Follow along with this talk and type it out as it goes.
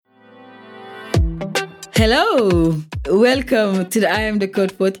Hello, welcome to the I Am the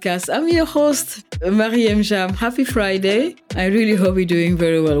Code podcast. I'm your host, Mariéme. Happy Friday. I really hope you're doing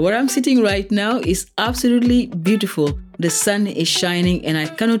very well. Where I'm sitting right now is absolutely beautiful. The sun is shining and I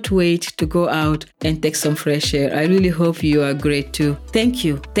cannot wait to go out and take some fresh air. I really hope you are great too. Thank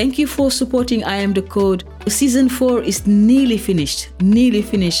you. Thank you for supporting I Am the Code. Season 4 is nearly finished.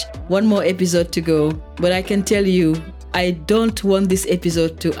 One more episode to go. But I can tell you, I don't want this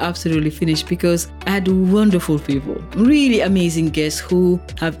episode to absolutely finish because I had wonderful people, really amazing guests who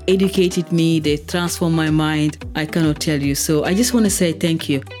have educated me. They transformed my mind. I cannot tell you. So I just want to say thank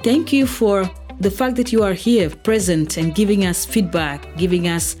you. Thank you for the fact that you are here, present, and giving us feedback, giving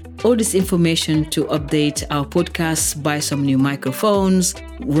us all this information to update our podcasts, buy some new microphones,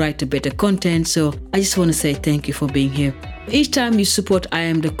 write a better content. So I just want to say thank you for being here. Each time you support I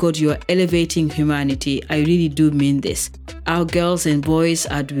Am the Code, you are elevating humanity. I really do mean this. Our girls and boys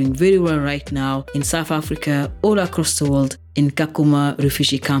are doing very well right now in South Africa, all across the world, in Kakuma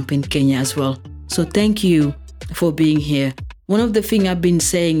refugee camp in Kenya as well. So thank you for being here. One of the things I've been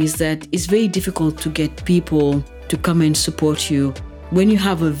saying is that it's very difficult to get people to come and support you. When you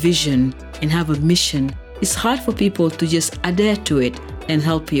have a vision and have a mission, it's hard for people to just adhere to it and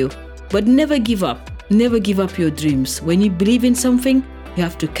help you. But never give up. Never give up your dreams. When you believe in something, you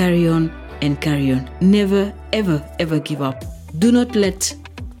have to carry on and carry on. Never, ever, ever give up. Do not let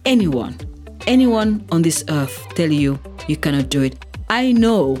anyone on this earth tell you you cannot do it. I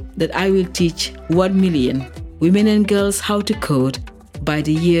know that I will teach 1 million women and girls how to code by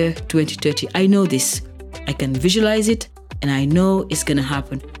the year 2030. I know this. I can visualize it and I know it's going to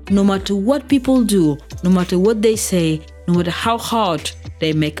happen. No matter what people do, no matter what they say, no matter how hard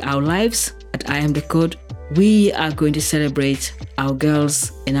they make our lives, at I Am the Code, we are going to celebrate our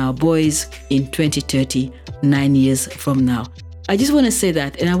girls and our boys in 2030, 9 years from now. I just want to say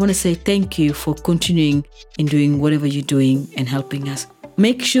that, and I want to say thank you for continuing in doing whatever you're doing and helping us.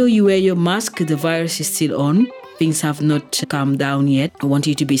 Make sure you wear your mask. The virus is still on. Things have not calmed down yet. I want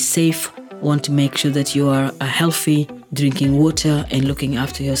you to be safe. I want to make sure that you are healthy, drinking water and looking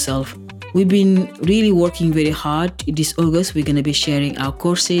after yourself. We've been really working very hard. This August, we're going to be sharing our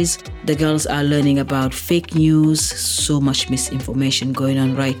courses. The girls are learning about fake news, so much misinformation going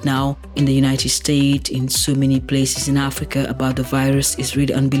on right now in the United States, in so many places in Africa about the virus. It's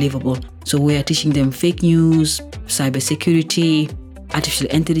really unbelievable. So we are teaching them fake news, cybersecurity, artificial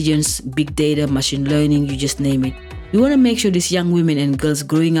intelligence, big data, machine learning, you just name it. We want to make sure these young women and girls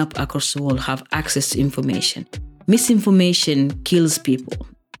growing up across the world have access to information. Misinformation kills people.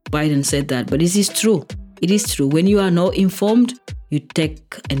 Biden said that, but this is true. It is true. When you are not informed, you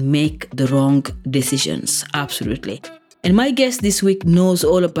take and make the wrong decisions. Absolutely. And my guest this week knows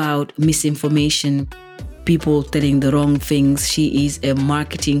all about misinformation, people telling the wrong things. She is a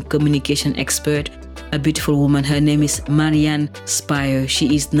marketing communication expert, a beautiful woman. Her name is Marian Spier.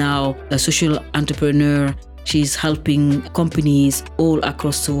 She is now a social entrepreneur. She's helping companies all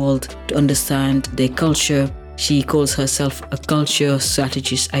across the world to understand their culture. She calls herself a culture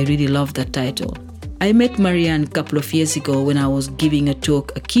strategist. I really love that title. I met Marian a couple of years ago when I was giving a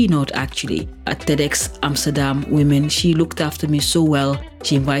talk, a keynote actually, at TedxAmsterdam Women. She looked after me so well.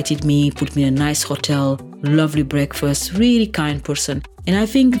 She invited me, put me in a nice hotel, lovely breakfast, really kind person. And I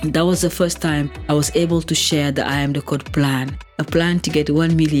think that was the first time I was able to share the I Am the Code plan, a plan to get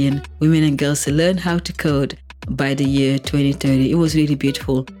 1 million women and girls to learn how to code by the year 2030. It was really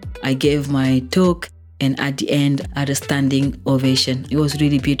beautiful. I gave my talk. And at the end, I had a standing ovation. It was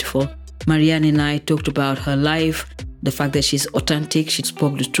really beautiful. Marianne and I talked about her life, the fact that she's authentic, she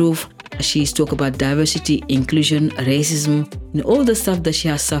spoke the truth. She spoke about diversity, inclusion, racism, and all the stuff that she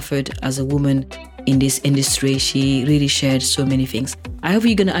has suffered as a woman in this industry. She really shared so many things. I hope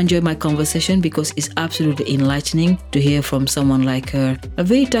you're going to enjoy my conversation because it's absolutely enlightening to hear from someone like her. A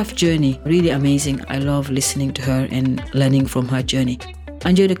very tough journey, really amazing. I love listening to her and learning from her journey.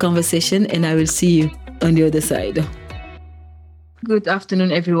 Enjoy the conversation and I will see you on the other side. Good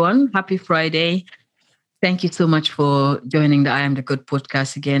afternoon, everyone. Happy Friday. Thank you so much for joining the I Am the Code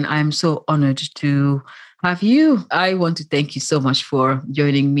podcast again. I am so honored to have you. I want to thank you so much for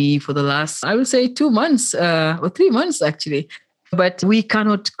joining me for the last, I would say 2 months, or 3 months actually. But we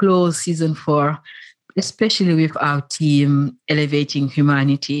cannot close season 4, especially with our team Elevating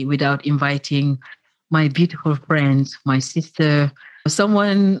Humanity, without inviting my beautiful friend, my sister,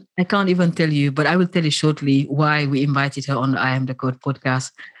 someone I can't even tell you, but I will tell you shortly why we invited her on the I Am the Code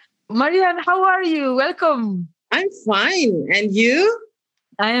podcast. Marian, how are you? Welcome. I'm fine. And you?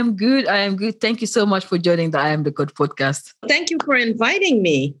 I am good. Thank you so much for joining the I Am the Code podcast. Thank you for inviting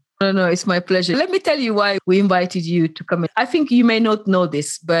me. No, it's my pleasure. Let me tell you why we invited you to come in. I think you may not know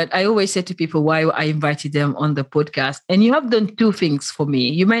this, but I always say to people why I invited them on the podcast. And you have done two things for me.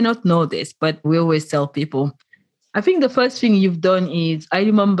 You may not know this, but we always tell people. I think the first thing you've done is, I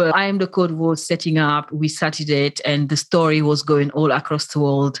remember iamtheCODE was setting up, we started it, and the story was going all across the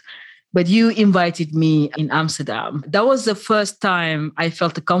world. But you invited me in Amsterdam. That was the first time I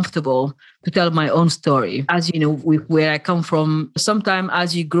felt comfortable to tell my own story. As you know, with where I come from, sometimes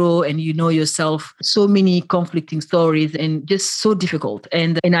as you grow and you know yourself, so many conflicting stories and just so difficult.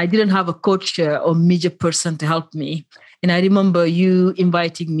 And I didn't have a coach or major person to help me. And I remember you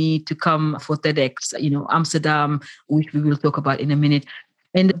inviting me to come for TEDx, Amsterdam, which we will talk about in a minute.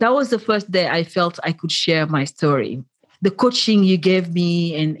 And that was the first day I felt I could share my story. The coaching you gave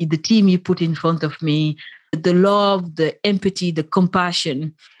me and the team you put in front of me, the love, the empathy, the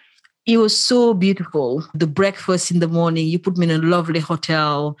compassion, it was so beautiful. The breakfast in the morning, you put me in a lovely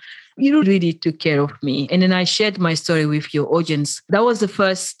hotel. You really took care of me. And then I shared my story with your audience. That was the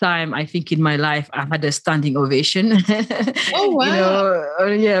first time I think in my life I had a standing ovation. Oh, wow.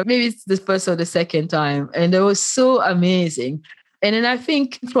 Yeah, maybe it's the first or the second time. And it was so amazing. And then I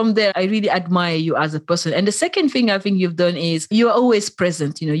think from there, I really admire you as a person. And the second thing I think you've done is you're always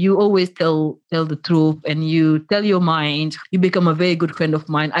present. You always tell the truth and you tell your mind. You become a very good friend of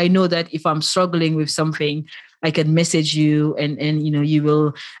mine. I know that if I'm struggling with something, I can message you and you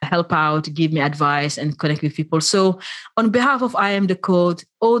will help out, give me advice and connect with people. So on behalf of iamtheCODE,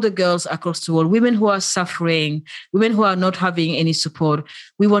 all the girls across the world, women who are suffering, women who are not having any support,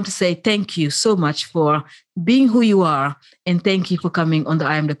 we want to say thank you so much for being who you are. And thank you for coming on the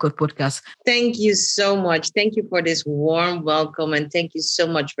iamtheCODE podcast. Thank you so much. Thank you for this warm welcome. And thank you so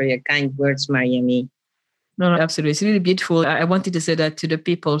much for your kind words, Mariéme. No, absolutely. It's really beautiful. I wanted to say that to the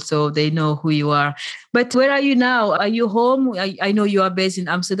people so they know who you are. But where are you now? Are you home? I know you are based in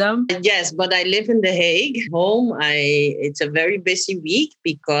Amsterdam. Yes, but I live in The Hague. Home, it's a very busy week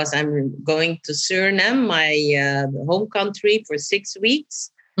because I'm going to Suriname, my home country, for 6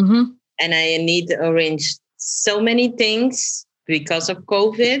 weeks. Mm-hmm. And I need to arrange so many things because of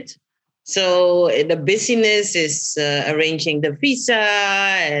COVID. So the busyness is arranging the visa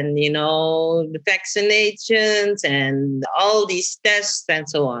and, the vaccinations and all these tests and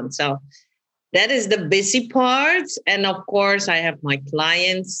so on. So that is the busy part. And of course, I have my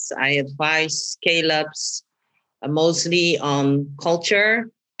clients. I advise scale-ups mostly on culture.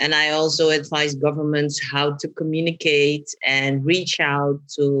 And I also advise governments how to communicate and reach out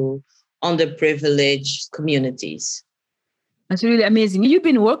to underprivileged communities. That's really amazing. You've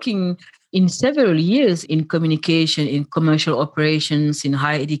been working in several years in communication, in commercial operations, in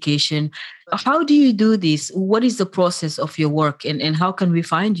higher education. How do you do this? What is the process of your work and how can we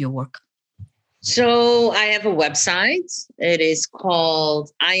find your work? So I have a website. It is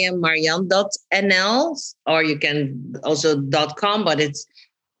called iamthecode.nl, or you can also .com, but it's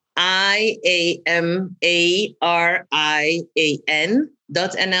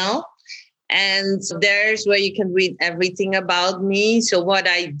iamarian.nl. And there's where you can read everything about me. So what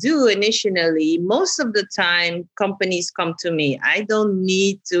I do initially, most of the time, companies come to me. I don't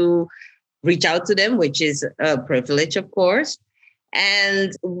need to reach out to them, which is a privilege, of course.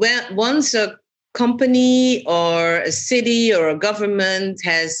 And once a company or a city or a government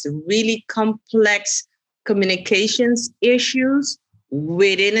has really complex communications issues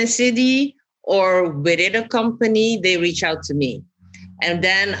within a city or within a company, they reach out to me. And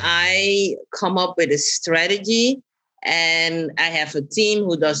then I come up with a strategy and I have a team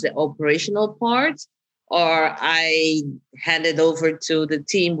who does the operational part, or I hand it over to the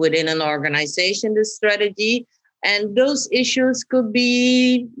team within an organization, the strategy. And those issues could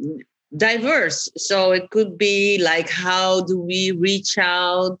be diverse. So it could be like, how do we reach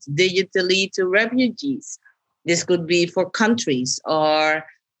out digitally to refugees? This could be for countries, or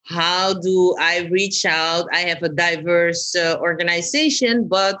how do I reach out? I have a diverse organization,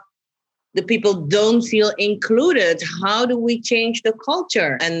 but the people don't feel included. How do we change the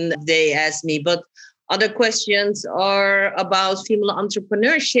culture? And they ask me, but other questions are about female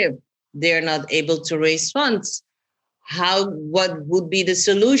entrepreneurship. They're not able to raise funds. What would be the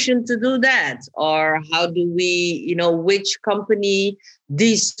solution to do that? Or how do we, which company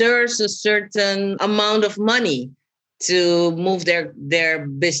deserves a certain amount of money to move their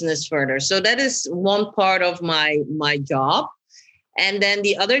business further? So that is one part of my job. And then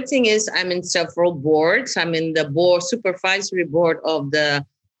the other thing is I'm in several boards. I'm in the supervisory board of the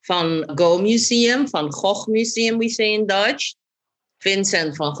Van Gogh Museum, Van Gogh Museum, we say in Dutch.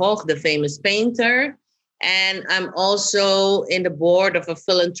 Vincent van Gogh, the famous painter. And I'm also in the board of a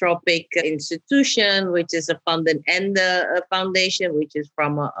philanthropic institution, which is a foundation, which is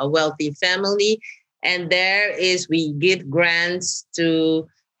from a wealthy family. And we give grants to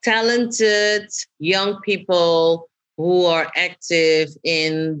talented young people who are active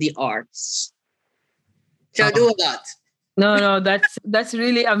in the arts. So I do a lot. No, that's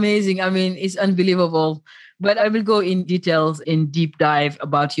really amazing. I mean, it's unbelievable. But I will go in details, in deep dive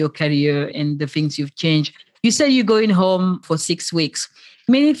about your career and the things you've changed. You said you're going home for 6 weeks.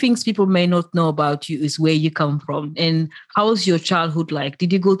 Many things people may not know about you is where you come from and how was your childhood like?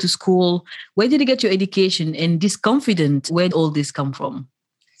 Did you go to school? Where did you get your education? And this confidence, where did all this come from?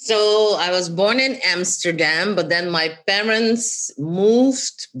 So I was born in Amsterdam, but then my parents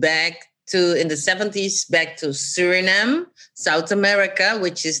moved back in the 70s back to Suriname, South America,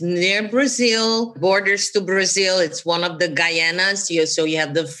 which is near Brazil, borders to Brazil. It's one of the Guyanas. So you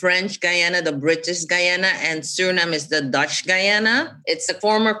have the French Guyana, the British Guyana, and Suriname is the Dutch Guyana. It's a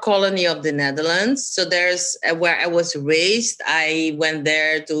former colony of the Netherlands. So there's where I was raised. I went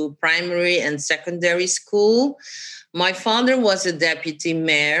there to primary and secondary school. My father was a deputy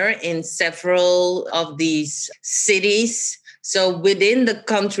mayor in several of these cities. So within the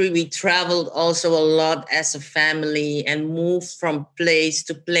country, we traveled also a lot as a family and moved from place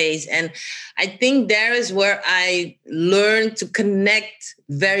to place. And I think there is where I learned to connect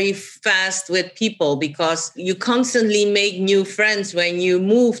very fast with people because you constantly make new friends when you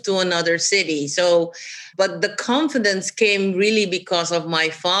move to another city. But the confidence came really because of my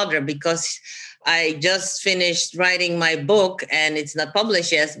father, because I just finished writing my book and it's not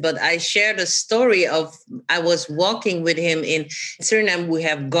published yet, but I shared a story of I was walking with him in Suriname. We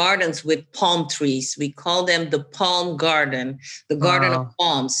have gardens with palm trees. We call them the palm garden, the garden of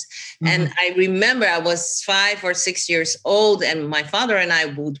palms. Mm-hmm. And I remember I was 5 or 6 years old and my father and I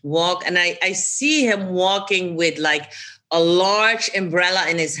would walk and I see him walking with like a large umbrella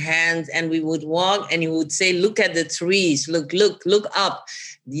in his hand and we would walk and he would say, look at the trees, look up.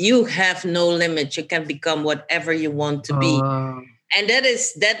 You have no limit. You can become whatever you want to be. And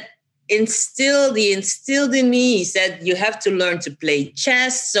that instilled in me. He said, you have to learn to play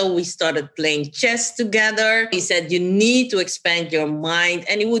chess. So we started playing chess together. He said, you need to expand your mind.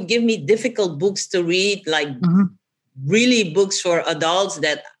 And he would give me difficult books to read, like really books for adults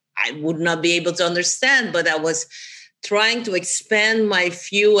that I would not be able to understand. But I was trying to expand my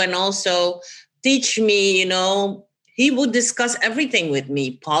view and also teach me, he would discuss everything with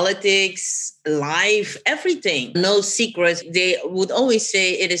me, politics, life, everything. No secrets. They would always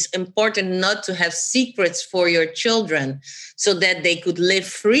say it is important not to have secrets for your children so that they could live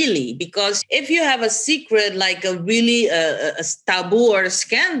freely. Because if you have a secret, like a really a taboo or a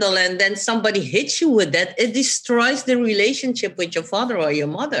scandal, and then somebody hits you with that, it destroys the relationship with your father or your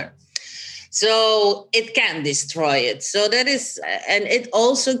mother. So it can destroy it. So that is, and it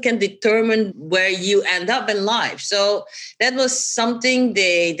also can determine where you end up in life. So that was something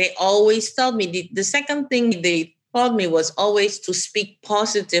they always told me. The second thing they taught me was always to speak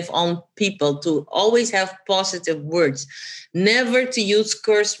positive on people, to always have positive words, never to use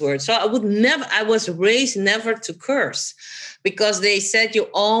curse words. So I was raised never to curse because they said you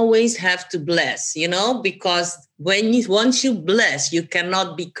always have to bless, because once you bless, you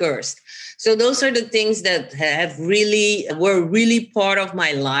cannot be cursed. So those are the things that were really part of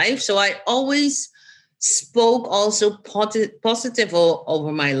my life. So I always spoke also positive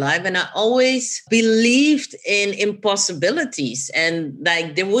over my life. And I always believed in impossibilities. And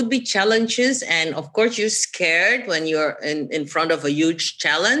like there would be challenges. And of course, you're scared when you're in front of a huge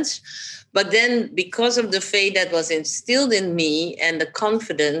challenge. But then because of the faith that was instilled in me and the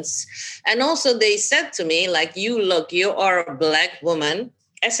confidence, and also they said to me, like, you are a Black woman.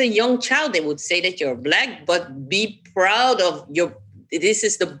 As a young child, they would say that you're Black, but be proud of this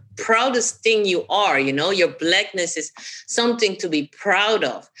is the proudest thing you are, your Blackness is something to be proud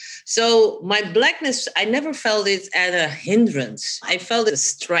of. So my Blackness, I never felt it as a hindrance. I felt it as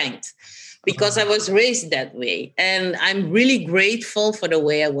strength because I was raised that way. And I'm really grateful for the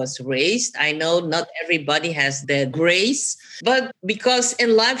way I was raised. I know not everybody has that grace, but because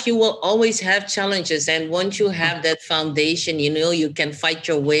in life you will always have challenges. And once you have that foundation, you can fight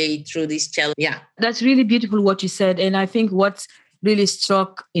your way through these challenges. Yeah. That's really beautiful what you said. And I think what's really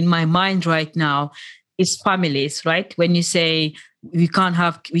struck in my mind right now is families, right? When you say we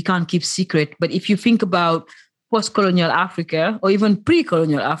can't keep secret, but if you think about post-colonial Africa or even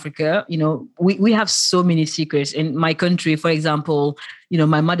pre-colonial Africa, we have so many secrets. In my country, for example,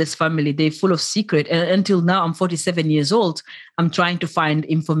 my mother's family, they're full of secret. And until now, I'm 47 years old. I'm trying to find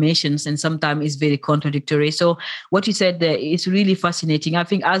information, and sometimes it's very contradictory. So what you said there is really fascinating. I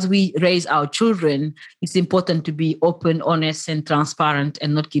think as we raise our children, it's important to be open, honest, and transparent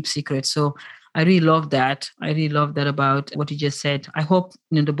and not keep secrets. So I really love that. I really love that about what you just said. I hope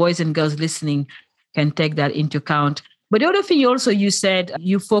the boys and girls listening can take that into account. But the other thing also you said,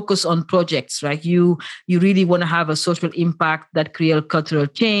 you focus on projects, right? You really want to have a social impact that create cultural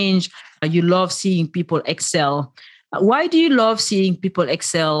change. You love seeing people excel. Why do you love seeing people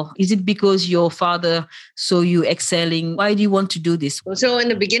excel? Is it because your father saw you excelling? Why do you want to do this? So in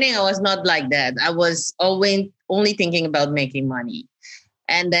the beginning, I was not like that. I was always only thinking about making money.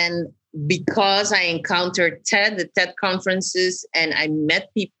 And then because I encountered the TED conferences, and I met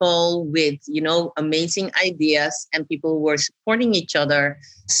people with, amazing ideas, and people who were supporting each other,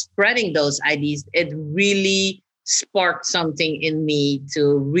 spreading those ideas, it really sparked something in me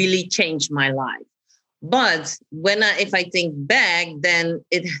to really change my life. But if I think back, then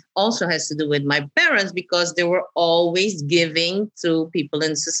it also has to do with my parents, because they were always giving to people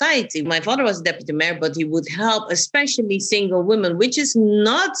in society. My father was deputy mayor, but he would help, especially single women, which is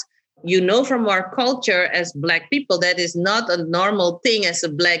not, from our culture as Black people, that is not a normal thing as a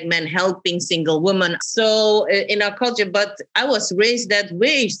Black man helping single women. So in our culture, but I was raised that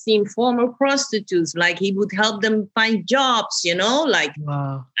way, seeing former prostitutes, like he would help them find jobs,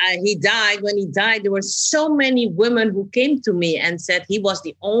 Wow. When he died, there were so many women who came to me and said he was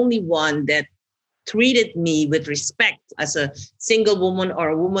the only one that treated me with respect as a single woman or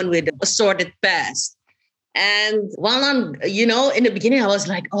a woman with a sordid past. And while I'm, in the beginning, I was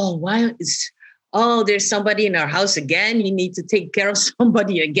like, there's somebody in our house again. You need to take care of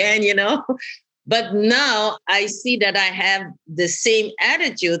somebody again, But now I see that I have the same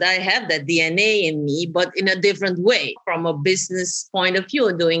attitude. I have that DNA in me, but in a different way, from a business point of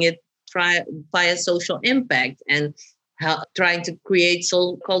view, doing it via social impact and trying to create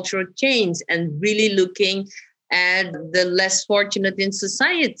cultural change and really looking at the less fortunate in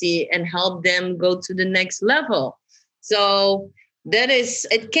society and help them go to the next level. So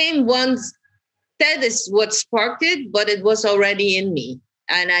it came once. That is what sparked it, but it was already in me.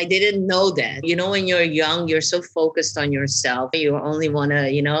 And I didn't know that. When you're young, you're so focused on yourself. You only want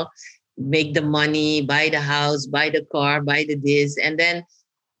to, make the money, buy the house, buy the car, buy the this. And then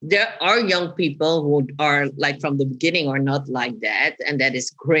there are young people who are like from the beginning are not like that. And that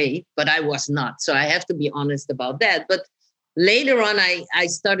is great. But I was not. So I have to be honest about that. But later on, I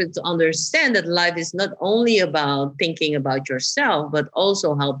started to understand that life is not only about thinking about yourself, but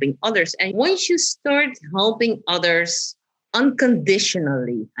also helping others. And once you start helping others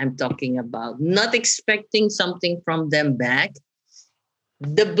unconditionally, I'm talking about not expecting something from them back,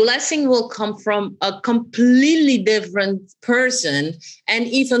 the blessing will come from a completely different person and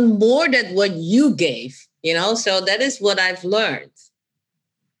even more than what you gave, So that is what I've learned.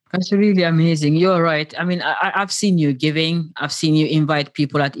 That's really amazing. You're right. I mean, I've seen you giving. I've seen you invite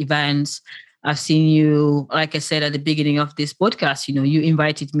people at events. I've seen you, like I said at the beginning of this podcast, you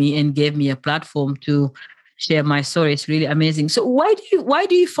invited me and gave me a platform to share my story. It's really amazing. So why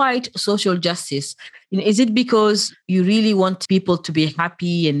do you fight social justice? Is it because you really want people to be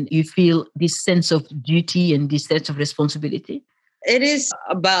happy and you feel this sense of duty and this sense of responsibility? It is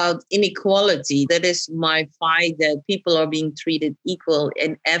about inequality. That is my fight, that people are being treated equal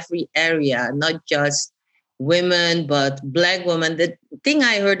in every area, not just women, but Black women. The thing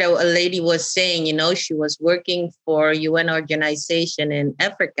I heard a lady was saying, she was working for a UN organization in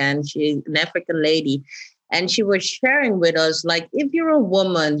Africa, and she's an African lady. And she was sharing with us, like, if you're a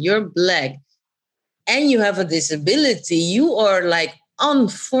woman, you're Black, and you have a disability, you are like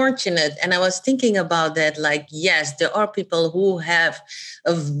unfortunate. And I was thinking about that, like, yes, there are people who have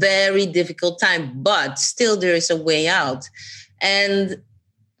a very difficult time, but still there is a way out. And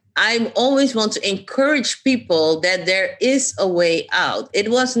I always want to encourage people that there is a way out. It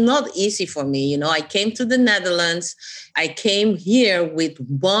was not easy for me. I came to the Netherlands. I came here with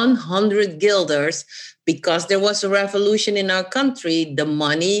 100 guilders because there was a revolution in our country. The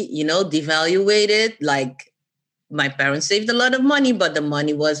money, devaluated. Like, my parents saved a lot of money, but the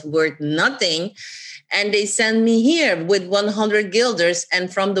money was worth nothing. And they sent me here with 100 guilders.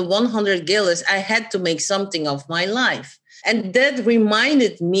 And from the 100 guilders, I had to make something of my life. And that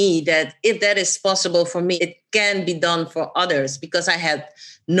reminded me that if that is possible for me, it can be done for others, because I had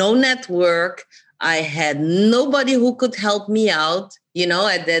no network. I had nobody who could help me out,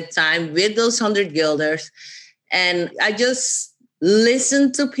 at that time with those 100 guilders. And I just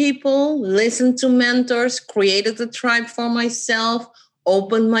listen to people, listen to mentors, created a tribe for myself,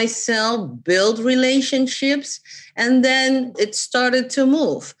 opened myself, build relationships, and then it started to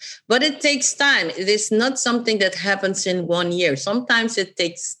move. But it takes time. It is not something that happens in 1 year. Sometimes it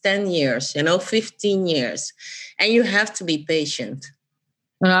takes 10 years, 15 years. And you have to be patient.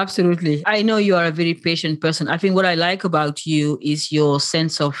 No, absolutely. I know you are a very patient person. I think what I like about you is your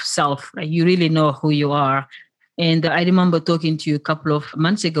sense of self. Right? You really know who you are. And I remember talking to you a couple of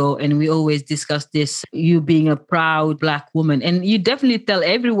months ago, and we always discussed this, you being a proud Black woman. And you definitely tell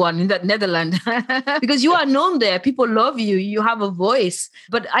everyone in that Netherlands, because you are known there. People love you. You have a voice.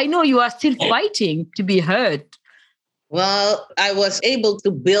 But I know you are still fighting to be heard. Well, I was able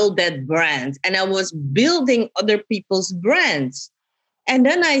to build that brand, and I was building other people's brands. And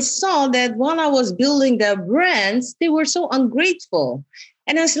then I saw that while I was building their brands, they were so ungrateful.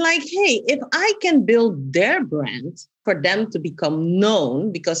 And I was like, hey, if I can build their brand for them to become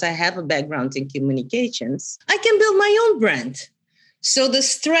known, because I have a background in communications, I can build my own brand. So the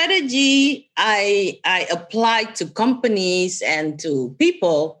strategy I applied to companies and to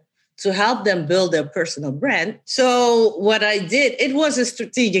people to help them build their personal brand. So what I did, it was a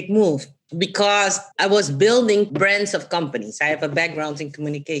strategic move because I was building brands of companies. I have a background in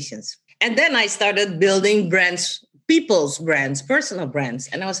communications. And then I started building brands, people's brands, personal brands.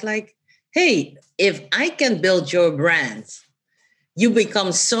 And I was like, hey, if I can build your brand, you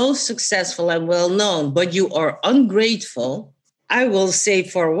become so successful and well-known, but you are ungrateful, I will say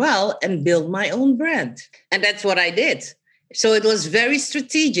farewell and build my own brand. And that's what I did. So it was very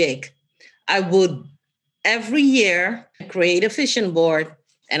strategic. I would every year create a vision board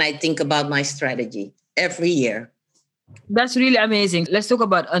and I think about my strategy every year. That's really amazing. Let's talk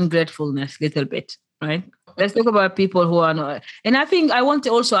about ungratefulness a little bit, right? Let's talk about people who are not. And I think I want to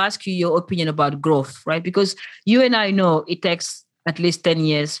also ask you your opinion about growth, right? Because you and I know it takes at least 10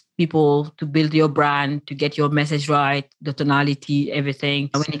 years, people to build your brand, to get your message right, the tonality, everything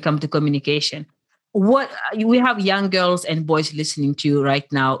when it comes to communication. What we have young girls and boys listening to you right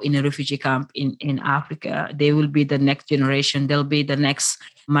now in a refugee camp in Africa. They will be the next generation. They'll be the next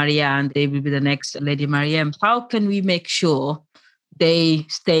Marianne. They will be the next Lady Mariéme. How can we make sure they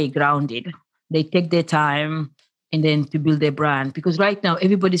stay grounded? They take their time and then to build their brand, because right now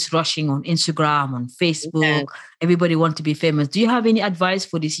everybody's rushing on Instagram, on Facebook. Yeah. Everybody wants to be famous. Do you have any advice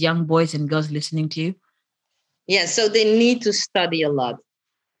for these young boys and girls listening to you? Yeah, so they need to study a lot.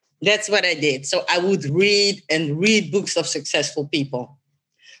 That's what I did. So I would read books of successful people.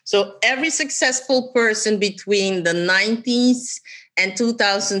 So every successful person between the 90s and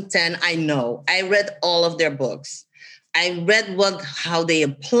 2010, I know. I read all of their books. I read how they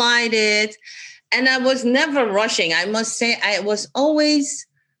applied it. And I was never rushing. I must say, I was always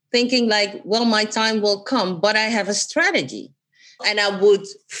thinking like, well, my time will come, but I have a strategy. And I would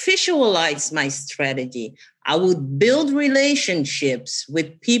visualize my strategy. I would build relationships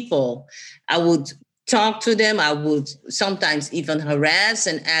with people. I would talk to them. I would sometimes even harass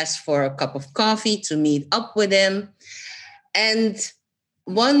and ask for a cup of coffee to meet up with them. And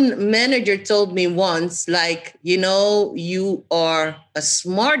one manager told me once, like, you are a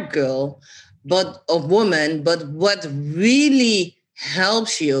smart girl, but a woman, but what really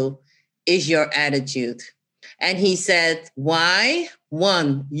helps you is your attitude. And he said, why?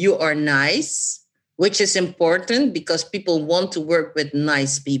 One, you are nice, which is important because people want to work with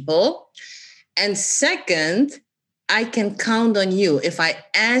nice people. And second, I can count on you. If I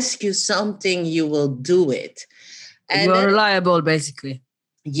ask you something, you will do it. And you're reliable, basically.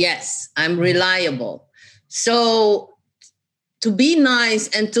 Yes, I'm reliable. So to be nice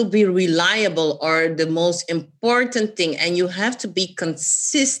and to be reliable are the most important thing. And you have to be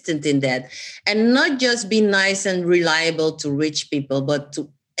consistent in that. And not just be nice and reliable to rich people, but to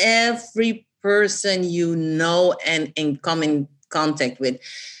every person you know and come in contact with.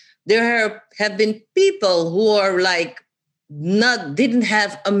 There have been people who are like didn't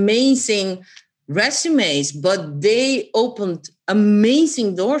have amazing resumes, but they opened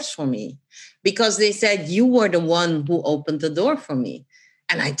amazing doors for me. Because they said, you were the one who opened the door for me.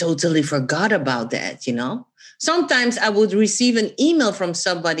 And I totally forgot about that, Sometimes I would receive an email from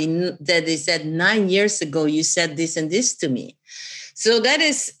somebody that they said, 9 years ago, you said this and this to me. So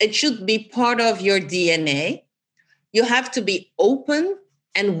it should be part of your DNA. You have to be open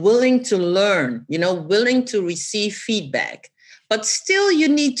and willing to learn, willing to receive feedback. But still, you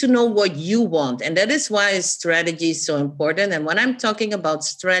need to know what you want. And that is why strategy is so important. And when I'm talking about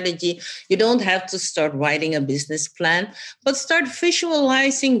strategy, you don't have to start writing a business plan, but start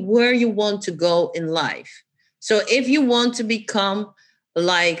visualizing where you want to go in life. So if you want to become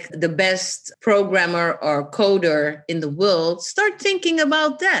like the best programmer or coder in the world, start thinking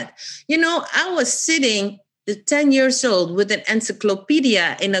about that. I was sitting at 10 years old with an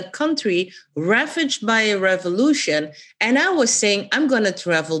encyclopedia in a country ravaged by a revolution. And I was saying, I'm going to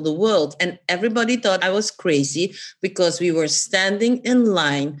travel the world. And everybody thought I was crazy because we were standing in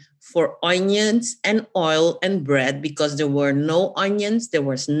line for onions and oil and bread because there were no onions, there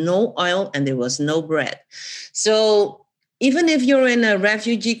was no oil, and there was no bread. So even if you're in a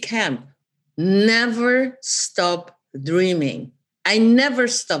refugee camp, never stop dreaming. I never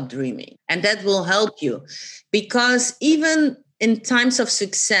stop dreaming. And that will help you because even in times of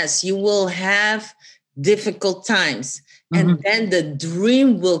success, you will have difficult times. And then the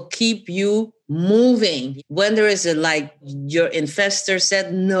dream will keep you moving. When there is like your investor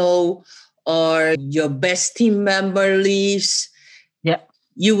said no, or your best team member leaves,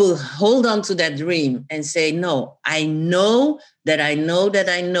 you will hold on to that dream and say, no, I know that I know that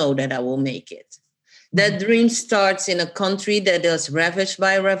I know that I will make it. That dream starts in a country that is ravaged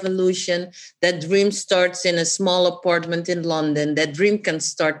by a revolution. That dream starts in a small apartment in London. That dream can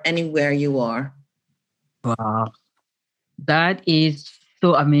start anywhere you are. Wow. That is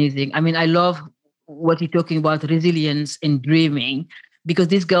so amazing. I mean, I love what you're talking about, resilience and dreaming, because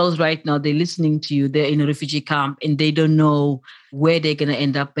these girls right now, they're listening to you, they're in a refugee camp and they don't know where they're going to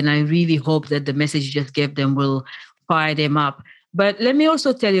end up. And I really hope that the message you just gave them will fire them up. But let me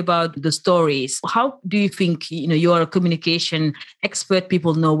also tell you about the stories. How do you think, you're a communication expert,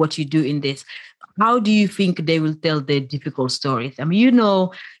 people know what you do in this. How do you think they will tell their difficult stories? I mean, you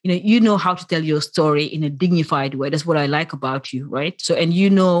know how to tell your story in a dignified way. That's what I like about you, right? So, and you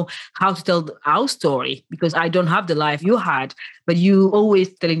know how to tell our story, because I don't have the life you had, but you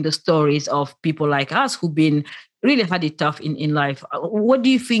always telling the stories of people like us who've been really had it tough in life. What do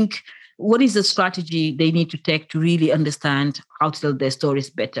you think? What is the strategy they need to take to really understand how to tell their stories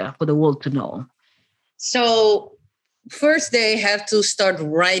better for the world to know? So first, they have to start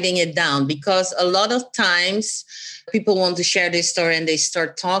writing it down, because a lot of times people want to share their story and they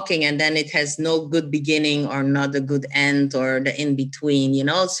start talking and then it has no good beginning or not a good end or the in between,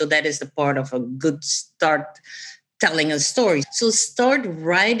 So that is the part of a good start telling a story. So start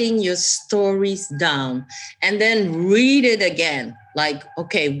writing your stories down and then read it again. Like,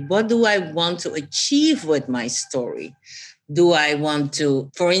 okay, what do I want to achieve with my story? Do I want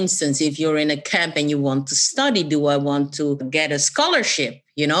to, for instance, if you're in a camp and you want to study, do I want to get a scholarship?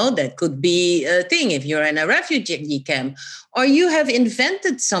 That could be a thing if you're in a refugee camp. Or you have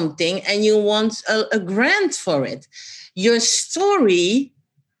invented something and you want a grant for it. Your story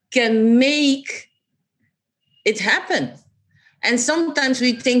can make it happen. And sometimes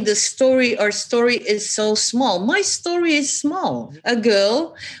we think our story is so small. My story is small. A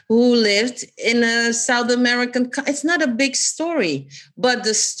girl who lived in a South American, it's not a big story, but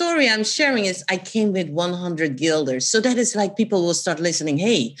the story I'm sharing is I came with 100 guilders. So that is like people will start listening.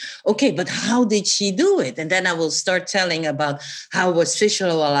 Hey, okay, but how did she do it? And then I will start telling about how I was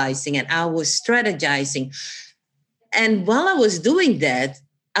visualizing and how I was strategizing. And while I was doing that,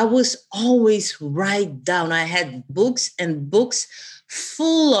 I was always write down. I had books and books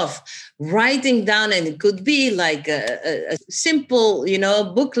full of writing down, and it could be like a simple,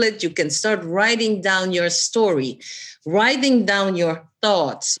 booklet. You can start writing down your story, writing down your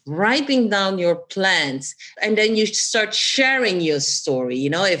thoughts, writing down your plans, and then you start sharing your story,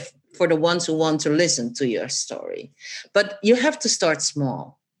 if for the ones who want to listen to your story. But you have to start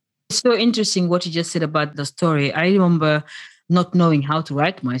small. It's so interesting what you just said about the story. I remember not knowing how to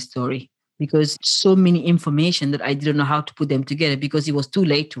write my story because so many information that I didn't know how to put them together because it was too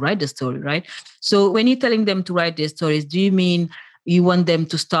late to write the story, right? So when you're telling them to write their stories, do you mean you want them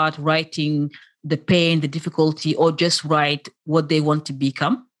to start writing the pain, the difficulty, or just write what they want to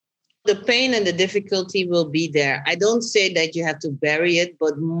become? The pain and the difficulty will be there. I don't say that you have to bury it,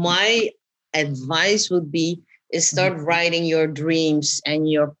 but my advice would be is start writing your dreams and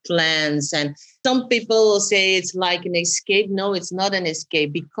your plans. And some people will say it's like an escape. No, it's not an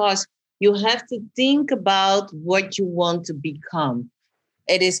escape, because you have to think about what you want to become.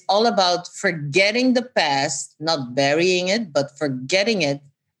 It is all about forgetting the past, not burying it, but forgetting it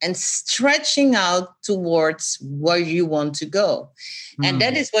and stretching out towards where you want to go. And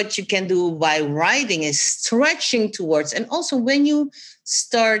that is what you can do by writing, is stretching towards. And also when you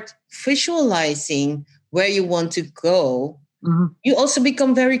start visualizing where you want to go, you also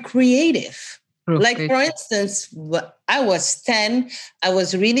become very creative. Okay. Like, for instance, I was 10, I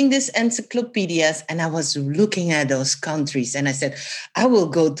was reading these encyclopedias and I was looking at those countries and I said, I will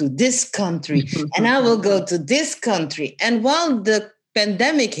go to this country and I will go to this country. And while the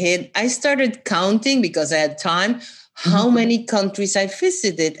pandemic hit, I started counting, because I had time, how many countries I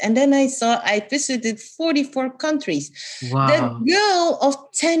visited. And then I saw I visited 44 countries. Wow. That girl of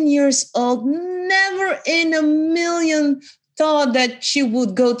 10 years old never in a million thought that she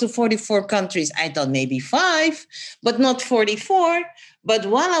would go to 44 countries. I thought maybe 5, but not 44. But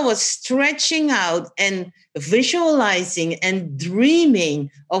while I was stretching out and visualizing and dreaming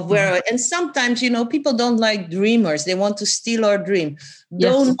of where, and sometimes, people don't like dreamers. They want to steal our dream.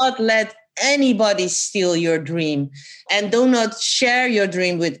 Yes. Do not let anybody steal your dream, and do not share your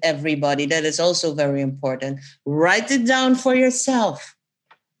dream with everybody. That is also very important. Write it down for yourself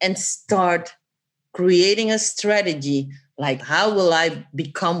and start creating a strategy. Like, how will I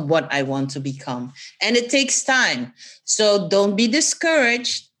become what I want to become? And it takes time. So don't be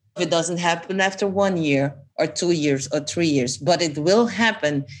discouraged if it doesn't happen after 1 year or 2 years or 3 years, but it will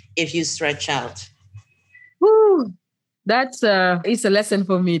happen if you stretch out. Woo. That's it's a lesson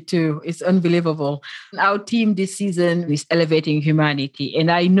for me too. It's unbelievable. Our team this season is elevating humanity. And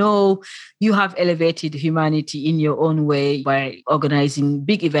I know you have elevated humanity in your own way by organizing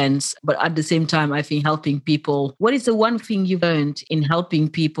big events, but at the same time, I think helping people. What is the one thing you've learned in helping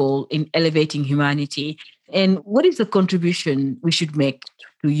people in elevating humanity? And what is the contribution we should make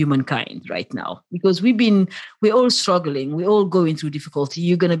to humankind right now? Because we're all struggling. We're all going through difficulty.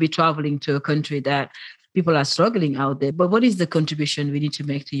 You're going to be traveling to a country that people are struggling out there. But what is the contribution we need to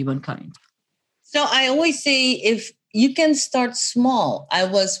make to humankind? So I always say, if you can start small. I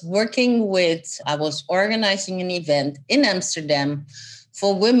was organizing an event in Amsterdam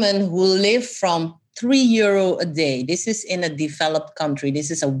for women who live from €3 a day. This is in a developed country.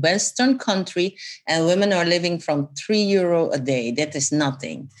 This is a Western country, and women are living from €3 a day. That is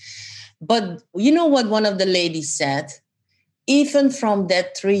nothing. But you know what one of the ladies said? Even from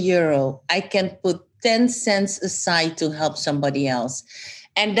that €3, I can put 10 cents aside to help somebody else.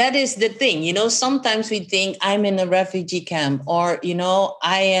 And that is the thing. Sometimes we think I'm in a refugee camp, or,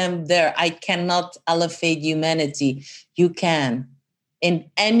 I am there. I cannot elevate humanity. You can.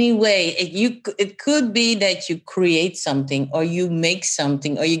 In any way, it could be that you create something, or you make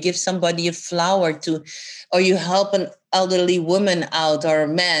something, or you give somebody a flower or you help an elderly woman out, or a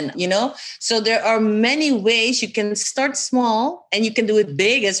man, So there are many ways. You can start small and you can do it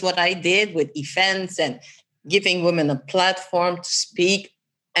big, as what I did with events and giving women a platform to speak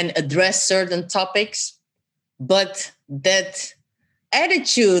and address certain topics. But that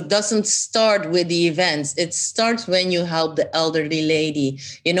attitude doesn't start with the events. It starts when you help the elderly lady.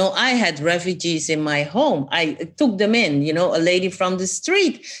 I had refugees in my home. I took them in, a lady from the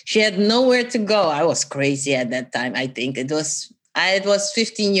street. She had nowhere to go. I was crazy at that time. I think it was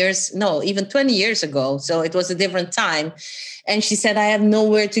 15 years, no, even 20 years ago. So it was a different time. And she said, I have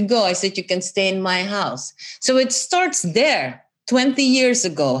nowhere to go. I said, you can stay in my house. So it starts there, 20 years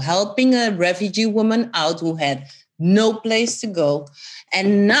ago, helping a refugee woman out who had no place to go.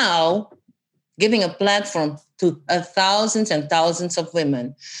 And now giving a platform to thousands and thousands of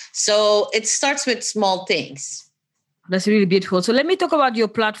women. So it starts with small things. That's really beautiful. So let me talk about your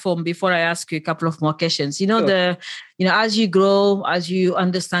platform before I ask you a couple of more questions. Sure. As you grow, as you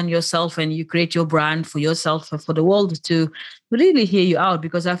understand yourself and you create your brand for yourself and for the world to really hear you out,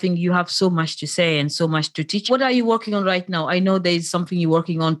 because I think you have so much to say and so much to teach. What are you working on right now? I know there's something you're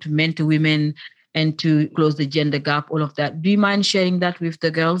working on to mentor women and to close the gender gap, all of that. Do you mind sharing that with the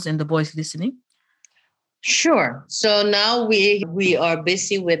girls and the boys listening? Sure. So now we are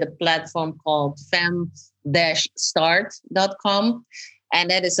busy with a platform called fem-start.com. And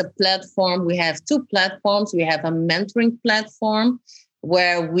that is a platform. We have 2 platforms. We have a mentoring platform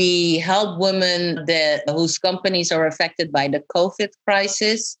where we help women whose companies are affected by the COVID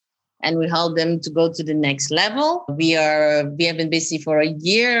crisis, and we help them to go to the next level. We have been busy for a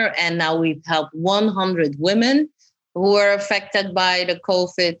year, and now we've helped 100 women who are affected by the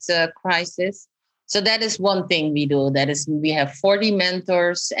COVID crisis. So that is one thing we do. That is, we have 40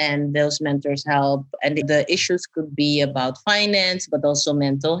 mentors, and those mentors help. And the issues could be about finance, but also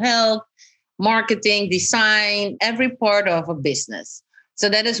mental health, marketing, design, every part of a business. So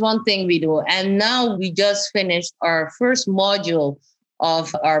that is one thing we do. And now we just finished our first module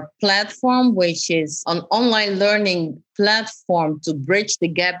of our platform, which is an online learning platform to bridge the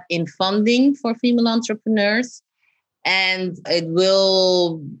gap in funding for female entrepreneurs. And it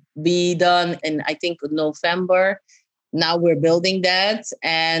will be done in, I think, November. Now we're building that.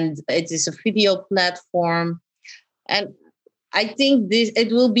 And it is a video platform. And I think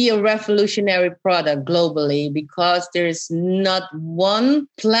it will be a revolutionary product globally, because there is not one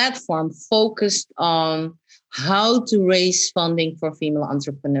platform focused on how to raise funding for female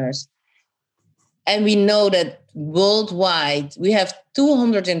entrepreneurs. And we know that worldwide, we have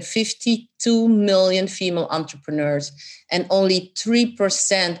 252 million female entrepreneurs, and only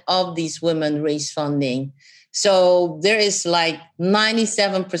 3% of these women raise funding. So there is like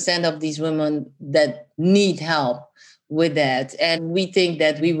 97% of these women that need help with that. And we think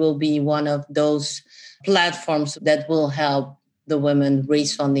that we will be one of those platforms that will help the women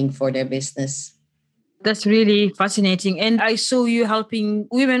raise funding for their business. That's really fascinating. And I saw you helping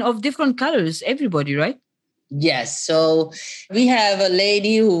women of different colors, everybody, right? Yes. So we have a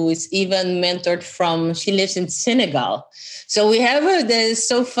lady who is even mentored she lives in Senegal. So we have her that is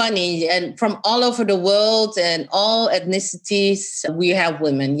so funny, and from all over the world and all ethnicities, we have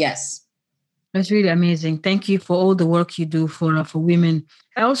women. Yes. That's really amazing. Thank you for all the work you do for women.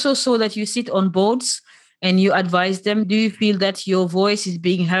 I also saw that you sit on boards and you advise them. Do you feel that your voice is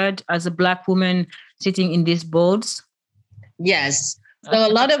being heard as a Black woman sitting in these boards? Yes. So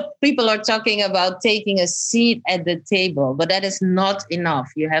a lot of people are talking about taking a seat at the table, but that is not enough.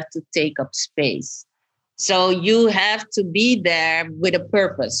 You have to take up space. So you have to be there with a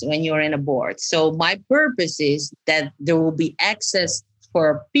purpose when you're in a board. So my purpose is that there will be access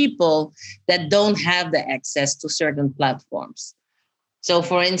for people that don't have the access to certain platforms. So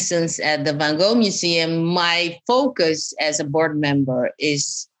for instance, at the Van Gogh Museum, my focus as a board member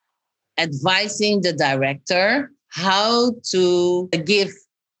is advising the director how to give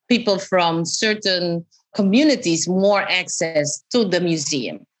people from certain communities more access to the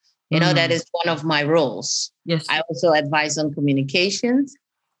museum. That is one of my roles. Yes. I also advise on communications.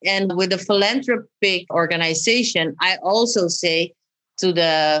 And with the philanthropic organization, I also say to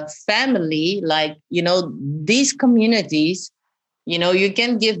the family, these communities, you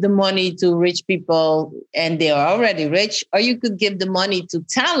can give the money to rich people and they are already rich, or you could give the money to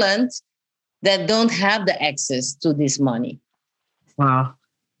talent that don't have the access to this money. Wow.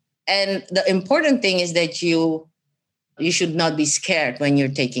 And the important thing is that you should not be scared when you're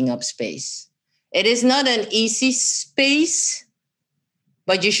taking up space. It is not an easy space,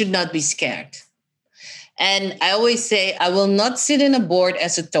 but you should not be scared. And I always say, I will not sit in a board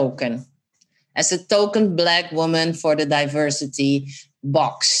as a token Black woman for the diversity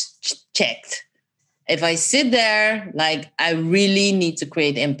box checked. If I sit there, I really need to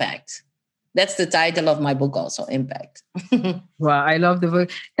create impact. That's the title of my book also, Impact. Wow, I love the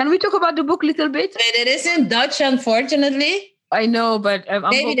book. Can we talk about the book a little bit? It is in Dutch, unfortunately. I know, but I'm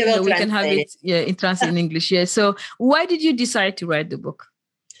Maybe hoping that we can have it in English. Yeah. So why did you decide to write the book?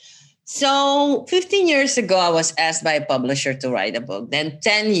 So 15 years ago, I was asked by a publisher to write a book. Then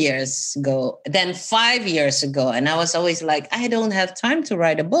 10 years ago, then 5 years ago. And I was always like, I don't have time to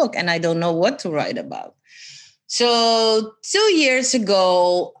write a book and I don't know what to write about. So 2 years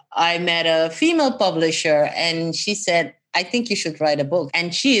ago, I met a female publisher and she said, I think you should write a book.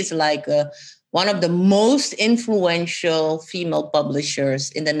 And she is one of the most influential female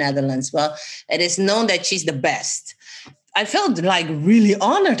publishers in the Netherlands. Well, it is known that she's the best. I felt really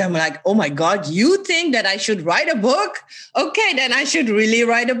honored. I'm like, oh my God, you think that I should write a book? Okay, then I should really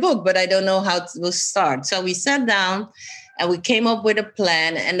write a book, but I don't know how to start. So we sat down and we came up with a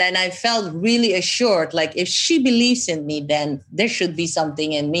plan. And then I felt really assured, if she believes in me, then there should be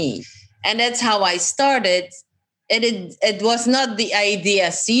something in me. And that's how I started. It was not the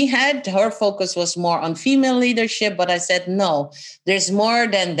idea she had. Her focus was more on female leadership, but I said, no, there's more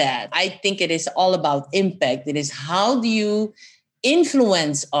than that. I think it is all about impact. It is how do you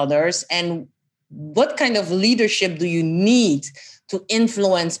influence others and what kind of leadership do you need to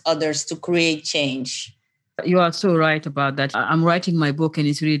influence others to create change? You are so right about that. I'm writing my book and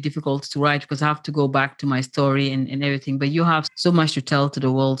it's really difficult to write because I have to go back to my story and everything. But you have so much to tell to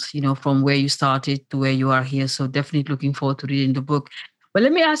the world, from where you started to where you are here. So definitely looking forward to reading the book. But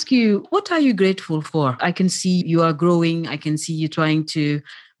let me ask you, what are you grateful for? I can see you are growing. I can see you trying to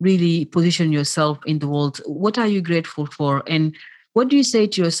really position yourself in the world. What are you grateful for? And what do you say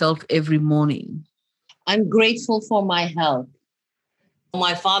to yourself every morning? I'm grateful for my health.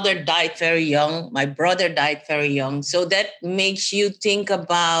 My father died very young. My brother died very young. So that makes you think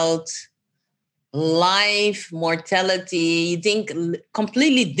about life, mortality. You think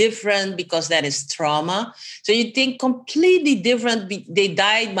completely different because that is trauma. So you think completely different. They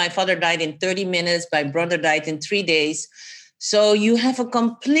died. My father died in 30 minutes. My brother died in 3 days. So you have a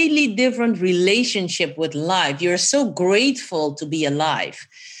completely different relationship with life. You're so grateful to be alive.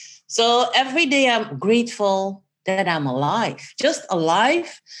 So every day I'm grateful that I'm alive, just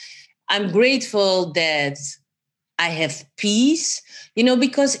alive. I'm grateful that I have peace,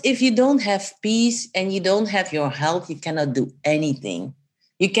 because if you don't have peace and you don't have your health, you cannot do anything.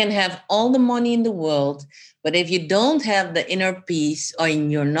 You can have all the money in the world, but if you don't have the inner peace or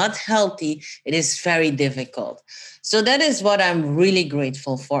you're not healthy, it is very difficult. So that is what I'm really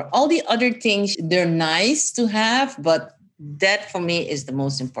grateful for. All the other things, they're nice to have, but that for me is the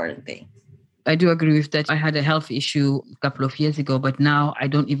most important thing. I do agree with that. I had a health issue a couple of years ago, but now I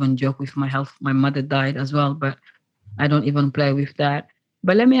don't even joke with my health. My mother died as well, but I don't even play with that.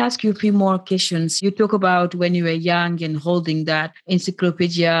 But let me ask you a few more questions. You talk about when you were young and holding that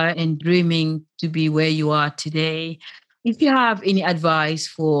encyclopedia and dreaming to be where you are today. If you have any advice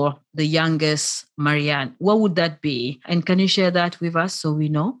for the youngest Marianne, what would that be? And can you share that with us so we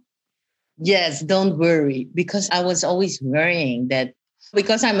know? Yes, don't worry, because I was always worrying that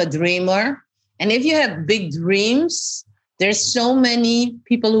because I'm a dreamer. And if you have big dreams, there's so many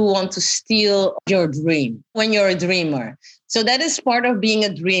people who want to steal your dream when you're a dreamer. So that is part of being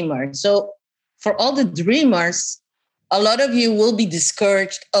a dreamer. So for all the dreamers, a lot of you will be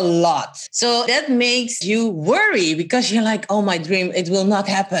discouraged a lot. So that makes you worry because you're like, oh, my dream, it will not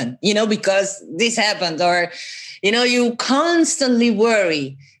happen, because this happened. Or, you constantly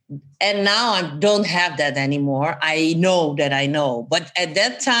worry. And now I don't have that anymore. I know that I know. But at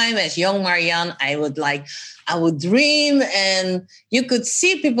that time, as young Marianne, I would dream, and you could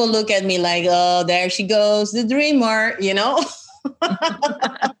see people look at me like, oh, there she goes, the dreamer,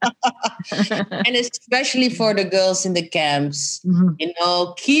 And especially for the girls in the camps,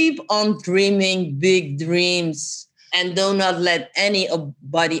 keep on dreaming big dreams and do not let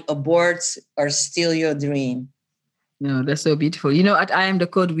anybody abort or steal your dream. No, that's so beautiful. At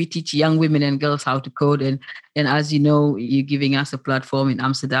iamtheCODE, we teach young women and girls how to code. And as you know, you're giving us a platform in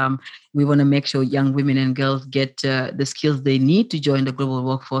Amsterdam. We want to make sure young women and girls get the skills they need to join the global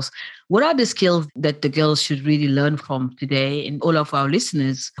workforce. What are the skills that the girls should really learn from today? And all of our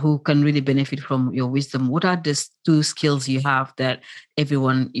listeners who can really benefit from your wisdom, what are the 2 skills you have that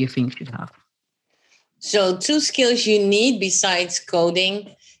everyone you think should have? So 2 skills you need besides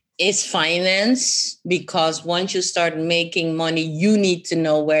coding is finance, because once you start making money, you need to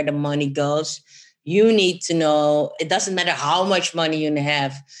know where the money goes. You need to know, it doesn't matter how much money you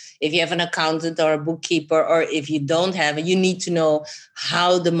have. If you have an accountant or a bookkeeper, or if you don't have it, you need to know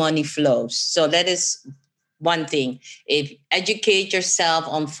how the money flows. So that is one thing. If educate yourself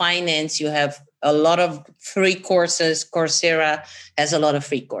on finance, you have a lot of free courses. Coursera has a lot of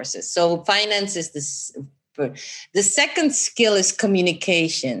free courses. So finance is this. The second skill is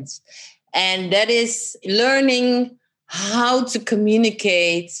communications. And that is learning how to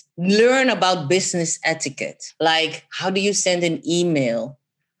communicate, learn about business etiquette. Like, how do you send an email?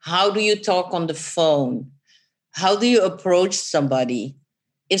 How do you talk on the phone? How do you approach somebody?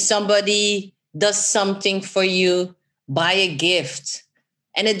 If somebody does something for you, buy a gift.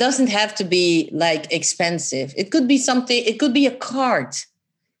 And it doesn't have to be like expensive. It could be something, it could be a card.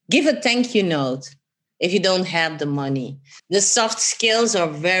 Give a thank you note. If you don't have the money. The soft skills are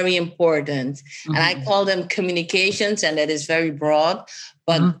very important. Mm-hmm. And I call them communications, and that is very broad.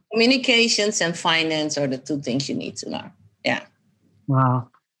 But communications and finance are the 2 things you need to learn. Yeah. Wow.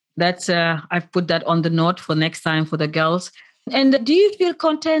 That's I've put that on the note for next time for the girls. And do you feel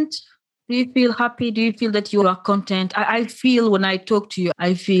content? Do you feel happy? Do you feel that you are content? I feel when I talk to you,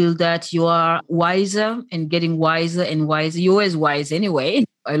 I feel that you are wiser and getting wiser and wiser. You're always wise anyway.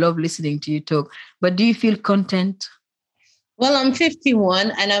 I love listening to you talk. But do you feel content? Well, I'm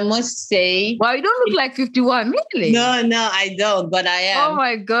 51, and I must say... Wow, you don't look like 51, really? No, I don't, but I am. Oh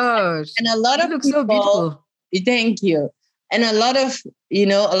my gosh. And a lot of you look people, so beautiful. Thank you. And a lot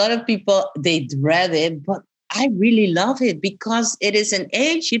of people, they dread it, but I really love it because it is an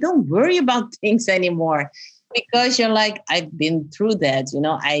age you don't worry about things anymore. Because you're like, I've been through that,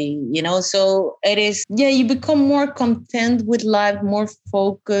 so it is, you become more content with life, more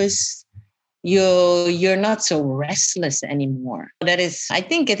focused. You're not so restless anymore. That is, I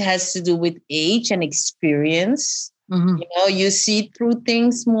think it has to do with age and experience. Mm-hmm. You see through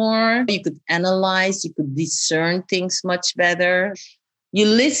things more. You could analyze, you could discern things much better. You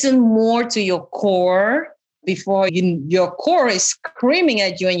listen more to your core before your core is screaming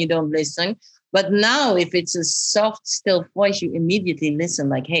at you and you don't listen. But now, if it's a soft, still voice, you immediately listen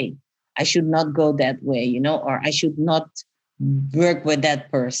like, hey, I should not go that way, or I should not work with that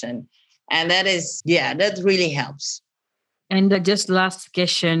person. And that is, that really helps. And just last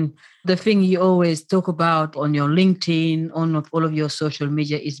question, the thing you always talk about on your LinkedIn, on all of your social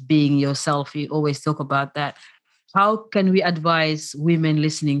media is being yourself. You always talk about that. How can we advise women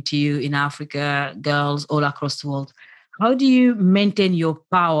listening to you in Africa, girls all across the world? How do you maintain your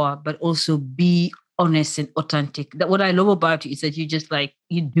power, but also be honest and authentic? That what I love about you is that you just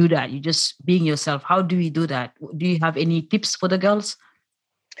you do that. You just being yourself. How do we do that? Do you have any tips for the girls?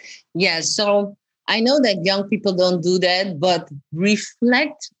 Yeah, so I know that young people don't do that, but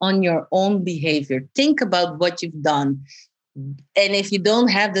reflect on your own behavior. Think about what you've done. And if you don't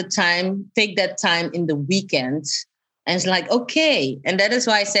have the time, take that time in the weekends. And it's like, okay. And that is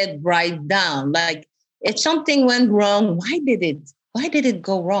why I said write down. Like if something went wrong, why did it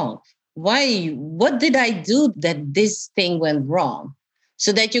go wrong? What did I do that this thing went wrong?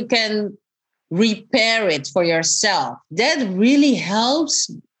 So that you can repair it for yourself. That really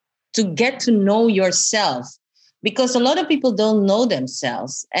helps to get to know yourself, because a lot of people don't know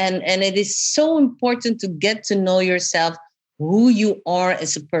themselves. And it is so important to get to know yourself, who you are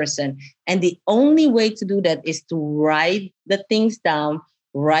as a person. And the only way to do that is to write the things down,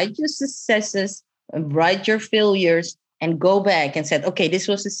 write your successes, and write your failures, and go back and say, okay, this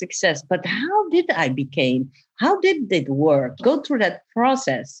was a success, but how did I become? How did it work? Go through that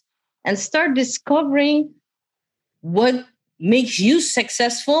process and start discovering what makes you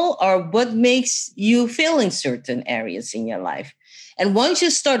successful or what makes you fail in certain areas in your life. And once you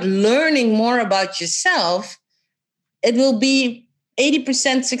start learning more about yourself, it will be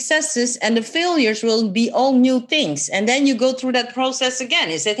 80% successes and the failures will be all new things. And then you go through that process again.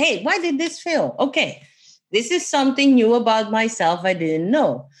 You said, hey, why did this fail? Okay, this is something new about myself I didn't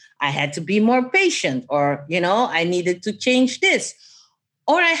know. I had to be more patient, or, I needed to change this.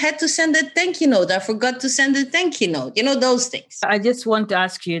 Or I had to send a thank you note. I forgot to send a thank you note. Those things. I just want to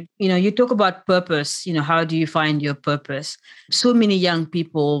ask you, you talk about purpose. How do you find your purpose? So many young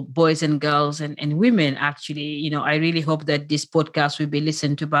people, boys and girls and women, actually, I really hope that this podcast will be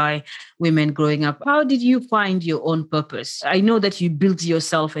listened to by women growing up. How did you find your own purpose? I know that you build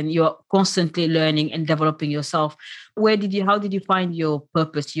yourself and you're constantly learning and developing yourself. How did you find your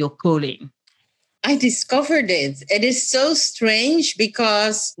purpose, your calling? I discovered it. It is so strange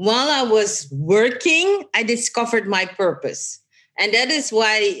because while I was working, I discovered my purpose. And that is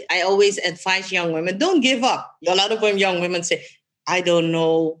why I always advise young women, don't give up. A lot of young women say, I don't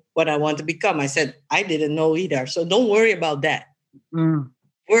know what I want to become. I said, I didn't know either. So don't worry about that.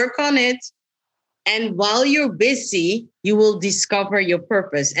 Work on it. And while you're busy, you will discover your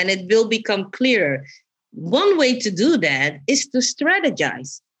purpose and it will become clearer. One way to do that is to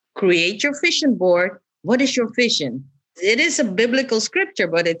strategize. Create your vision board. What is your vision? It is a biblical scripture,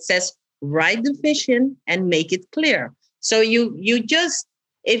 but it says, write the vision and make it clear. So you just,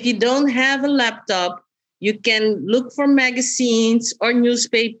 if you don't have a laptop, you can look for magazines or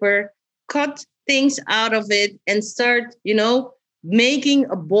newspaper, cut things out of it and start, making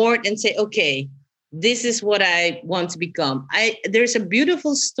a board and say, okay, this is what I want to become. There's a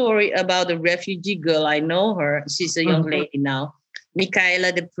beautiful story about a refugee girl. I know her. She's a young lady now.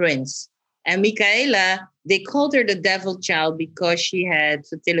 Michaela the Prince. And Michaela, they called her the devil child because she had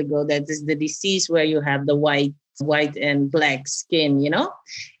vitiligo. That is the disease where you have the white and black skin,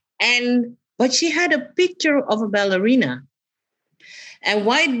 But she had a picture of a ballerina. And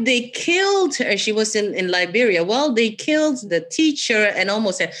why they killed her, she was in Liberia. Well, they killed the teacher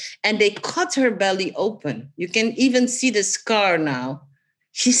and they cut her belly open. You can even see the scar now.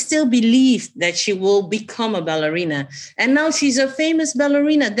 She still believed that she will become a ballerina. And now she's a famous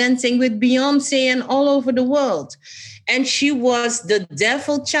ballerina dancing with Beyonce and all over the world. And she was the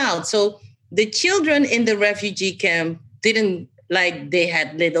devil child. So the children in the refugee camp didn't they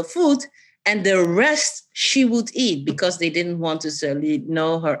had little food, and the rest she would eat because they didn't want to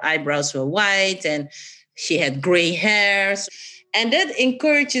her eyebrows were white and she had gray hairs. And that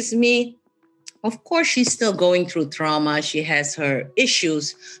encourages me. Of course, she's still going through trauma. She has her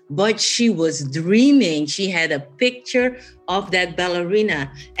issues, but she was dreaming. She had a picture of that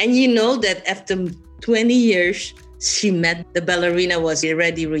ballerina. And that after 20 years, she met the ballerina, was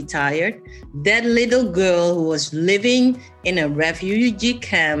already retired. That little girl who was living in a refugee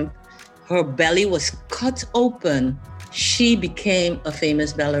camp, her belly was cut open. She became a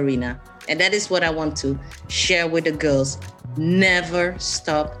famous ballerina. And that is what I want to share with the girls. Never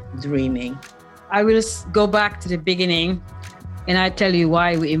stop dreaming. I will go back to the beginning and I tell you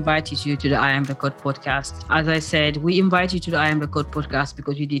why we invited you to the I Am the Code podcast. As I said, we invite you to the I Am the Code podcast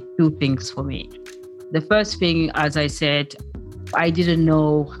because you did two things for me. The first thing, as I said, I didn't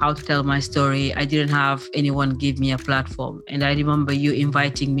know how to tell my story. I didn't have anyone give me a platform. And I remember you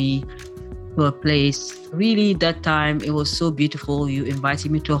inviting me to a place. Really, that time, it was so beautiful. You invited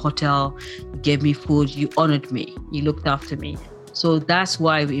me to a hotel, you gave me food, you honored me, you looked after me. So that's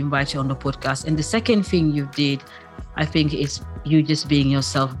why we invite you on the podcast. And the second thing you did, I think, is you just being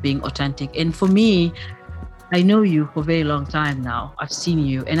yourself, being authentic. And for me, I know you for a very long time now. I've seen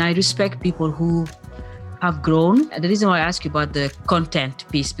you and I respect people who have grown. And the reason why I ask you about the content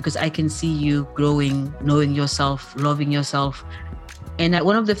piece, because I can see you growing, knowing yourself, loving yourself. And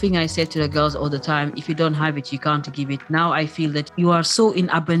one of the things I said to the girls all the time, if you don't have it, you can't give it. Now I feel that you are so in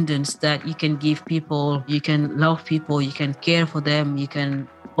abundance that you can give people, you can love people, you can care for them, you can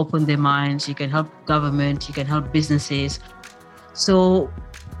open their minds, you can help government, you can help businesses. So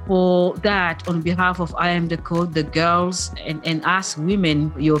for that, on behalf of iamtheCODE, the girls and us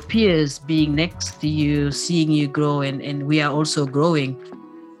women, your peers being next to you, seeing you grow, and we are also growing.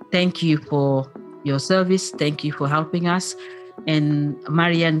 Thank you for your service. Thank you for helping us. And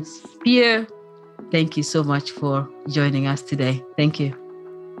Marian Spier, thank you so much for joining us today. Thank you.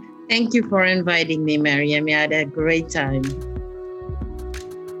 Thank you for inviting me, Mariéme. I had a great time.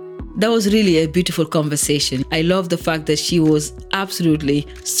 That was really a beautiful conversation. I love the fact that she was absolutely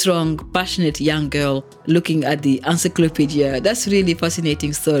strong, passionate young girl looking at the encyclopedia. That's really a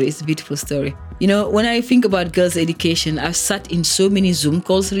fascinating story. It's a beautiful story. You know, when I think about girls' education, I've sat in so many Zoom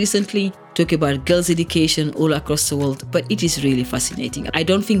calls recently talking about girls' education all across the world, but it is really fascinating. I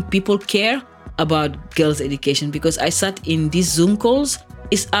don't think people care about girls' education because I sat in these Zoom calls.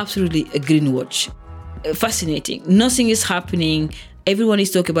 It's absolutely a greenwash. Fascinating. Nothing is happening. Everyone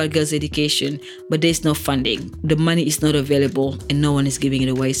is talking about girls' education, but there's no funding. The money is not available and no one is giving it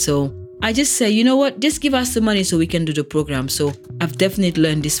away. So I just say, you know what, just give us the money so we can do the program. So I've definitely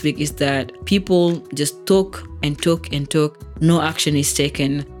learned this week is that people just talk and talk and talk. No action is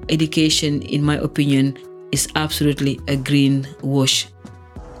taken. Education, in my opinion, is absolutely a greenwash.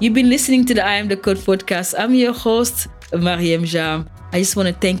 You've been listening to the I Am the Code podcast. I'm your host, Mariéme. I just want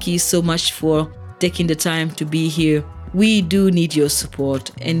to thank you so much for taking the time to be here. We do need your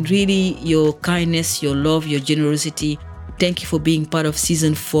support and really your kindness, your love, your generosity. Thank you for being part of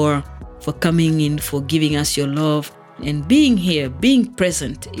season 4, for coming in, for giving us your love and being here, being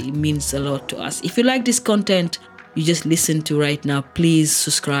present. It means a lot to us. If you like this content you just listened to right now, please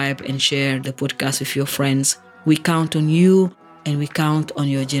subscribe and share the podcast with your friends. We count on you and we count on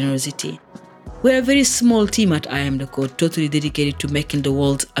your generosity. We're a very small team at I Am the Code, totally dedicated to making the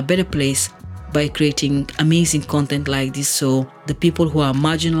world a better place by creating amazing content like this, so the people who are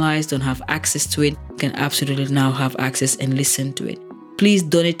marginalized, don't have access to it, can absolutely now have access and listen to it. Please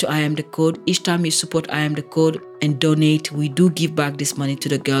donate to I Am the Code. Each time you support I Am the Code and donate, we do give back this money to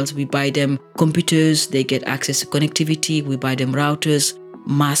the girls. We buy them computers, they get access to connectivity, we buy them routers,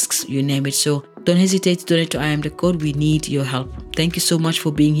 masks, you name it. So don't hesitate to donate to I Am the Code. We need your help. Thank you so much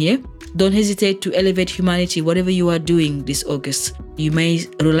for being here. Don't hesitate to elevate humanity, whatever you are doing this August. You may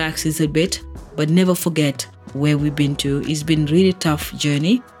relax a little bit, but never forget where we've been to. It's been a really tough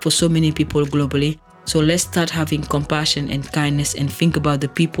journey for so many people globally. So let's start having compassion and kindness and think about the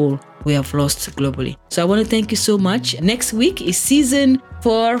people we have lost globally. So I want to thank you so much. Next week is season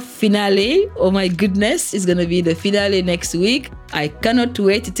 4 finale. Oh my goodness, it's going to be the finale next week. I cannot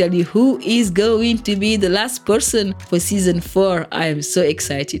wait to tell you who is going to be the last person for season 4. I am so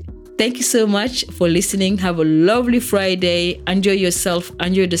excited. Thank you so much for listening. Have a lovely Friday. Enjoy yourself.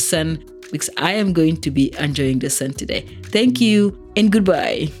 Enjoy the sun, because I am going to be enjoying the sun today. Thank you and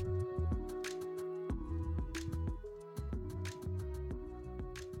goodbye.